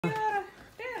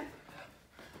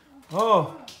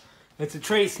Oh, it's a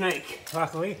tree snake,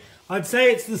 luckily. I'd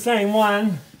say it's the same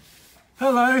one.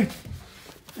 Hello.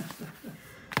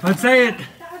 I'd say it. The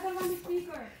other one is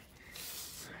bigger.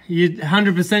 You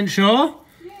 100% sure?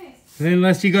 Yes.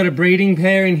 Unless you got a breeding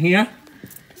pair in here.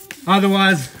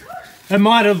 Otherwise, it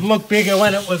might have looked bigger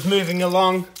when it was moving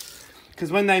along.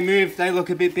 Because when they move, they look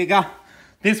a bit bigger.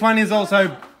 This one is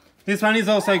also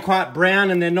quite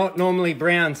brown, and they're not normally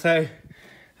brown. So,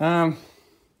 I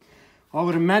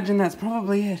would imagine that's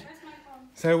probably it.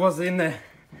 So it was in there.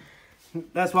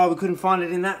 That's why we couldn't find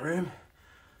it in that room.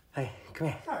 Hey, come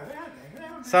here.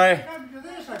 So,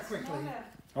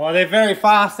 oh, they're very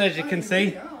fast, as you can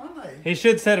see. He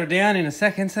should settle down in a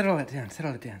second. Settle it down,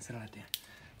 settle it down, settle it down.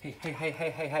 Hey, hey, hey, hey,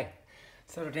 hey, hey.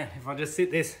 Settle down. If I just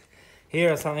sit this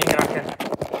here or something, and I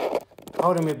can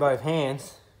hold him with both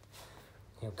hands,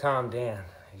 he'll calm down.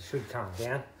 He should calm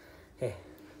down. Here.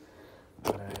 I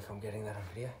don't know if I'm getting that on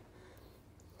video.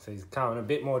 So he's calming a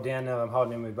bit more down now that I'm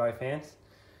holding him with both hands.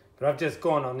 But I've just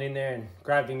gone on in there and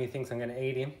grabbed him. He thinks I'm going to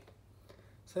eat him.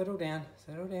 Settle down,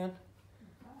 settle down.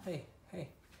 Hey, hey.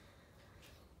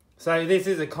 So this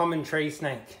is a common tree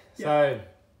snake. Yeah. So,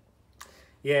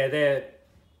 yeah, they're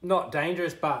not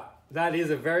dangerous, but that is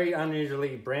a very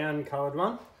unusually brown coloured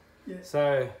one. Yeah.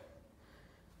 So,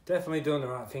 definitely doing the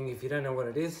right thing. If you don't know what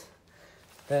it is,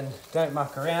 then don't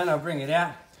muck around. I'll bring it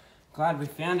out. Glad we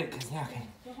found it, because now I can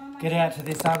get out to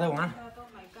this other one.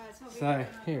 So,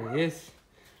 here he is.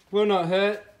 Will not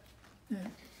hurt. Yeah.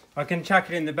 I can chuck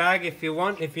it in the bag if you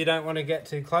want, if you don't want to get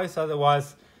too close.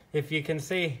 Otherwise, if you can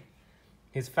see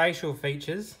his facial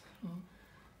features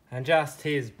and just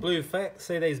his blue flecks,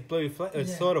 see these blue flecks?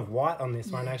 It's sort of white on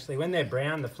this one, actually. When they're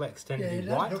brown, the flecks tend to be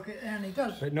white. And he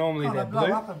does, but normally they're blue.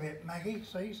 Blow up a bit, Maggie,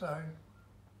 see, so.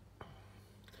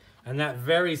 And that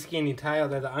very skinny tail,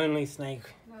 they're the only snake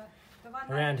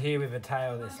around here with a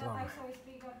tail this long.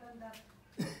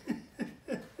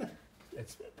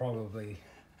 It's probably,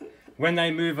 when they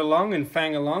move along and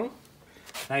fang along,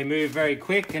 they move very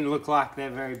quick and look like they're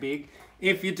very big.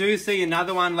 If you do see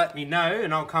another one, let me know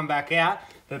and I'll come back out.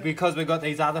 But because we've got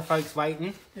these other folks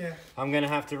waiting, I'm going to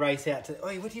have to race out to...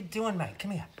 Oi, what are you doing, mate?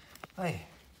 Come here. Hey,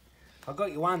 I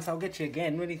got you once, I'll get you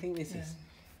again. What do you think this is?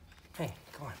 Hey,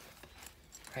 come on.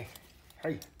 Hey,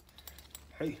 hey,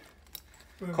 hey.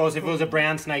 Of course, if it was a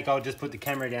brown snake, I'll just put the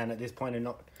camera down at this point and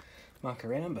not muck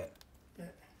around, but...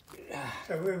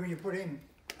 So where will you put him?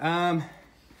 Oh,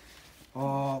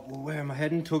 well, where am I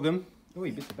heading? Tugum. Oh,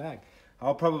 he bit the bag.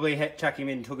 I'll probably chuck him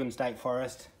in Tugum State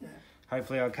Forest. Yeah.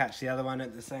 Hopefully I'll catch the other one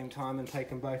at the same time and take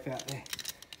them both out there.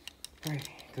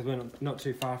 Because we're not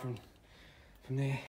too far from there.